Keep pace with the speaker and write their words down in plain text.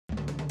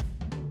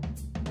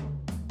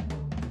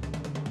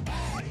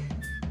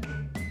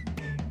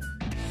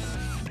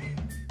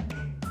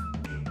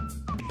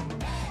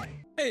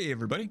Hey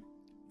everybody,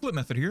 Flip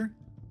Method here.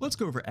 Let's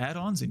go over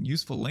add-ons and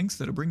useful links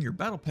that'll bring your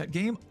battle pet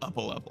game up a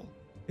level.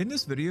 In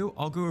this video,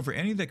 I'll go over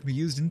any that can be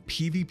used in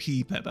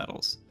PvP pet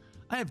battles.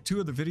 I have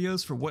two other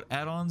videos for what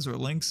add-ons or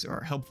links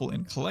are helpful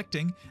in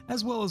collecting,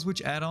 as well as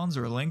which add-ons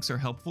or links are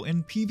helpful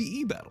in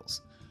PvE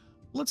battles.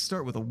 Let's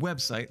start with a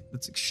website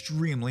that's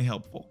extremely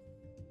helpful.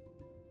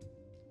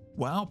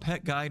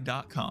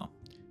 WowPetGuide.com.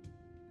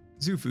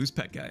 Xufu's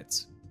Pet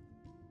Guides.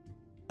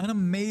 An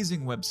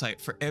amazing website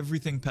for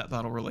everything pet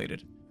battle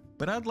related,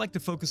 but I'd like to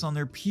focus on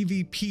their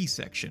PvP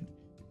section.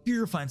 Here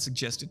you'll find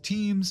suggested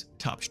teams,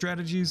 top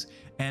strategies,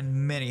 and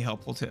many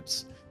helpful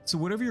tips. So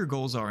whatever your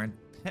goals are in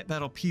pet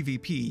battle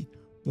PvP,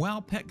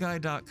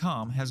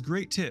 WowPetGuide.com has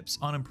great tips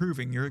on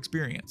improving your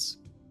experience.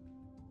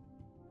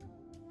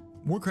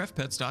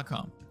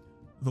 WarcraftPets.com,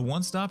 the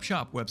one-stop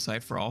shop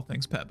website for all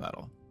things pet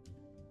battle.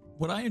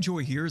 What I enjoy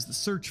here is the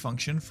search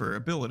function for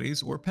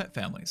abilities or pet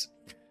families.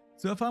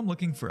 So if I'm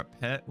looking for a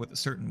pet with a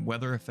certain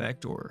weather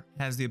effect or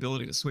has the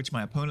ability to switch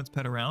my opponent's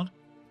pet around,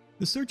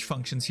 the search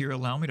functions here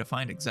allow me to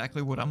find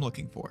exactly what I'm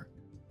looking for.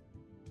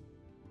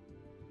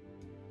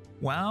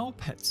 Wow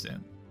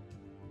PetSim.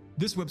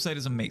 This website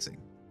is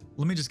amazing.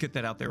 Let me just get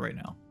that out there right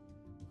now.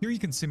 Here you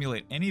can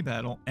simulate any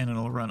battle and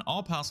it'll run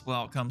all possible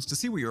outcomes to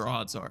see what your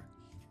odds are.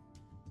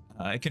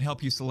 It can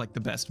help you select the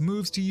best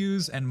moves to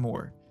use and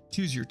more.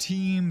 Choose your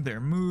team,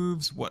 their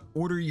moves, what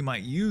order you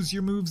might use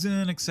your moves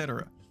in,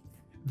 etc.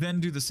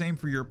 Then do the same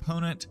for your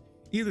opponent,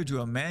 either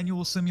do a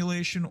manual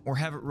simulation or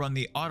have it run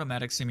the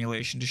automatic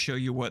simulation to show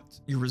you what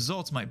your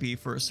results might be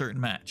for a certain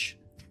match.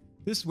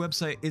 This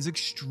website is an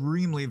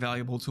extremely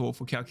valuable tool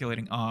for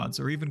calculating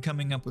odds or even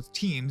coming up with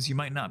teams you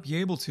might not be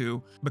able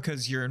to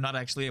because you're not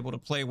actually able to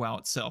play WoW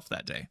itself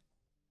that day.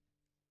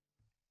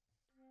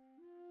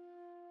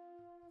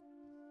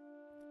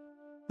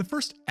 The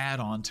first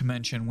add-on to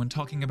mention when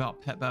talking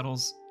about pet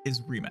battles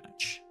is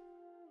Rematch.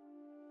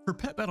 For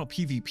pet battle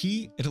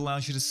PvP, it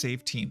allows you to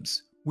save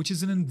teams, which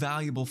is an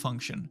invaluable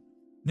function.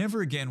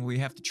 Never again will you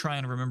have to try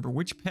and remember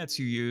which pets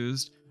you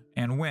used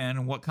and when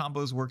and what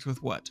combos worked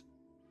with what.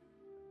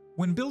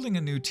 When building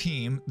a new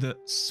team, the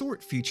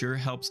sort feature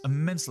helps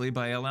immensely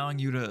by allowing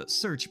you to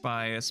search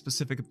by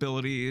specific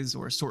abilities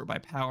or sort by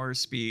power,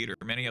 speed, or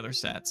many other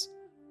stats.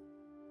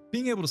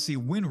 Being able to see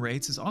win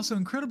rates is also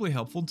incredibly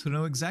helpful to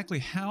know exactly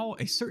how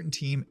a certain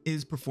team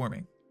is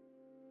performing.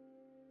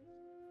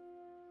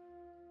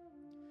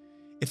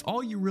 If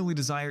all you really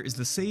desire is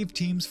the Save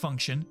Teams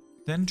function,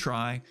 then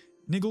try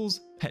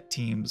Niggle's Pet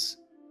Teams,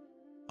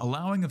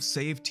 allowing of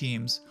save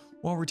teams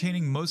while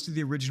retaining most of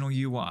the original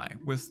UI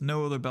with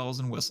no other bells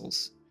and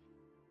whistles.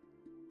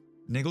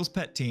 Niggle's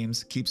Pet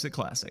Teams keeps it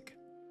classic.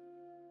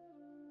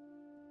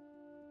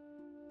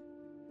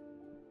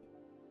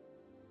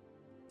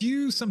 Do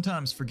you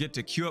sometimes forget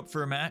to queue up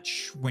for a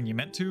match when you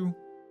meant to?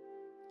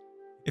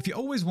 If you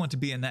always want to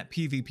be in that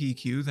PvP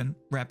queue, then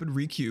Rapid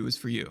Requeue is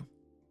for you.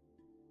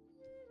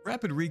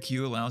 Rapid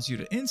Requeue allows you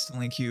to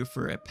instantly queue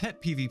for a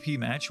pet PvP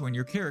match when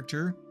your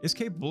character is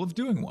capable of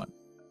doing one.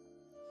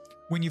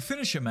 When you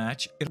finish a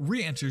match, it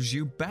re-enters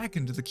you back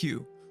into the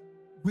queue.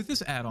 With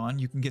this add-on,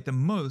 you can get the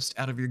most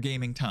out of your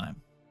gaming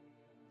time.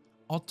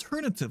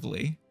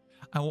 Alternatively,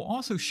 I will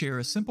also share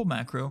a simple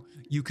macro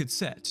you could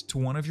set to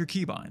one of your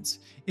keybinds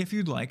if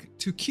you'd like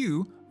to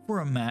queue for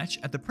a match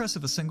at the press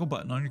of a single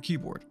button on your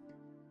keyboard.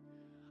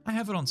 I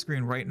have it on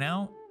screen right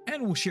now,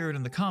 and we'll share it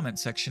in the comment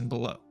section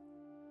below.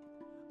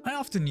 I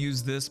often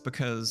use this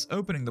because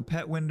opening the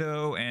pet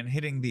window and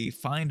hitting the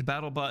Find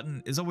Battle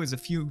button is always a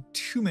few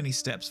too many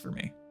steps for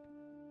me.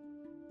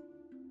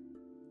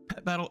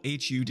 Pet Battle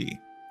HUD.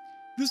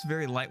 This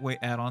very lightweight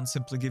add-on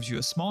simply gives you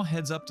a small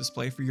heads-up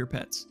display for your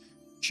pets,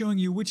 showing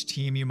you which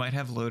team you might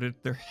have loaded,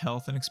 their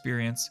health and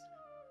experience.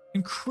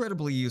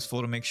 Incredibly useful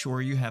to make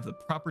sure you have the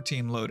proper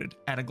team loaded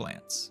at a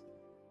glance.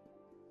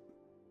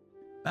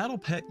 Battle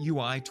Pet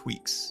UI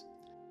tweaks.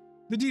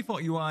 The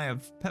default UI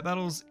of pet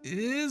battles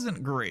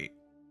isn't great.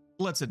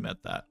 Let's admit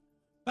that.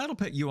 Battle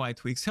Pet UI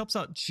tweaks helps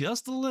out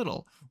just a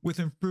little with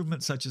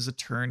improvements such as a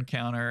turn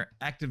counter,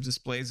 active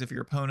displays of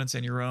your opponents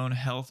and your own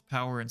health,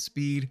 power, and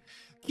speed,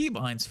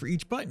 keybinds for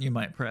each button you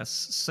might press,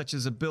 such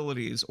as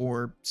abilities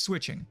or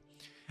switching.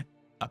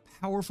 A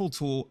powerful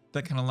tool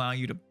that can allow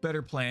you to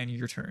better plan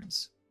your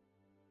turns.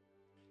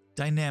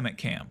 Dynamic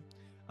Cam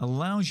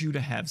allows you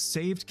to have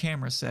saved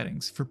camera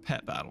settings for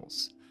pet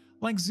battles,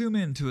 like zoom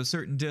in to a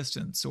certain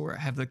distance or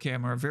have the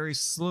camera very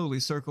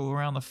slowly circle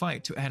around the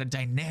fight to add a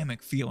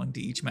dynamic feeling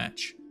to each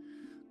match.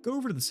 Go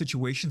over to the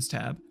Situations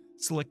tab,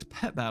 select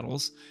Pet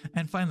Battles,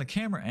 and find the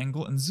camera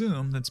angle and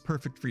zoom that's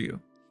perfect for you.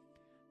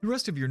 The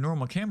rest of your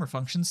normal camera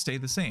functions stay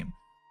the same,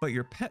 but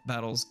your pet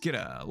battles get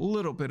a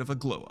little bit of a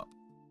glow up.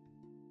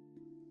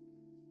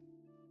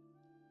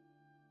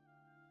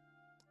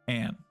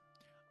 And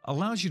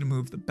allows you to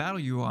move the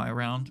battle UI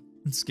around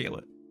and scale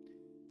it.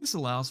 This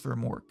allows for a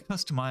more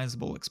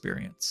customizable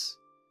experience.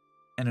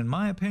 And in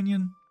my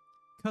opinion,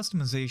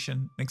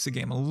 customization makes the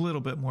game a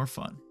little bit more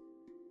fun.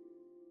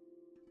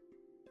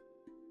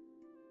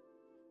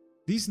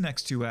 These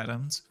next two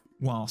add-ons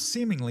while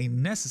seemingly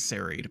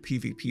necessary to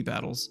PvP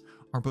battles,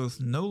 are both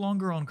no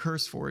longer on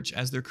CurseForge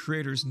as their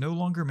creators no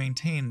longer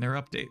maintain their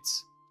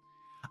updates.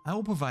 I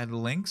will provide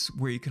links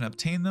where you can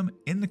obtain them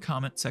in the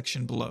comment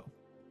section below.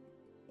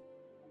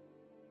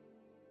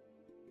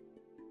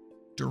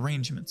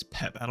 Derangement's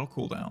pet battle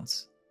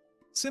cooldowns.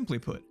 Simply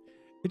put,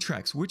 it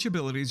tracks which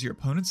abilities your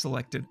opponent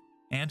selected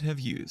and have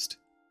used.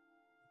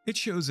 It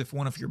shows if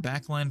one of your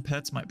backline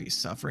pets might be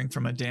suffering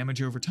from a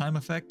damage over time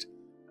effect,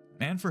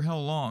 and for how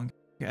long,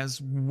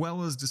 as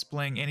well as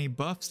displaying any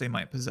buffs they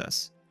might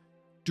possess.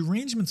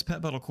 Derangement's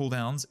pet battle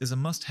cooldowns is a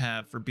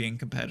must-have for being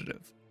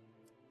competitive.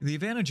 The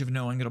advantage of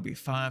knowing it'll be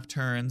 5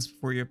 turns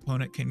before your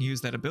opponent can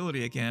use that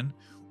ability again,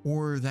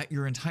 or that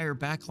your entire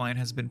backline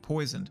has been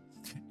poisoned,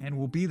 and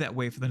will be that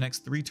way for the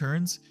next 3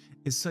 turns,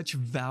 is such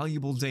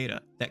valuable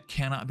data that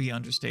cannot be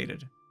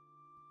understated.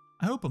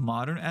 I hope a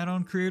modern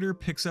add-on creator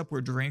picks up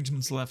where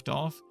Derangement's left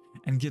off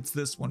and gets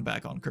this one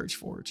back on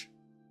CurseForge.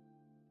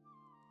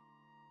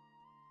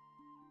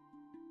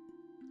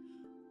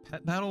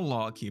 Pet Battle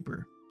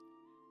Logkeeper.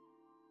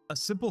 A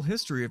simple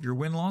history of your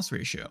win-loss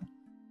ratio.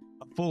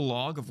 A full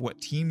log of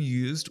what team you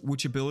used,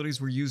 which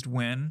abilities were used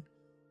when,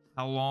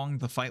 how long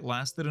the fight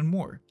lasted, and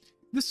more.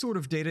 This sort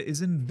of data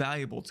is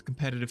invaluable to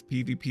competitive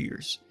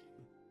PvPers.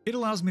 It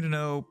allows me to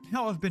know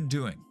how I've been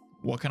doing,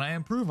 what can I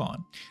improve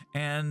on,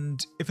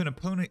 and if an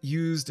opponent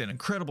used an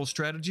incredible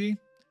strategy,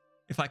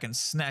 if I can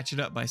snatch it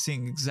up by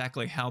seeing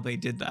exactly how they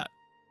did that.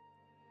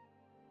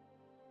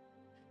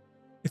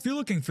 If you're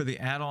looking for the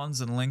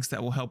add-ons and links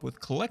that will help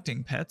with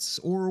collecting pets,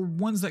 or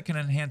ones that can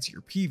enhance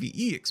your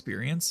PvE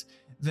experience,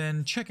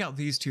 then check out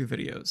these 2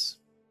 videos.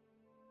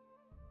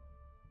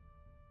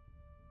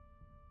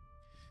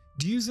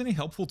 Do you use any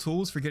helpful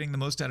tools for getting the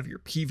most out of your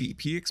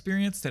PvP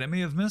experience that I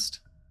may have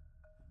missed?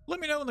 Let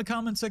me know in the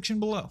comment section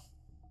below.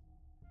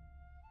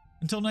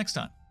 Until next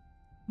time,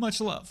 much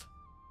love.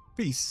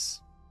 Peace.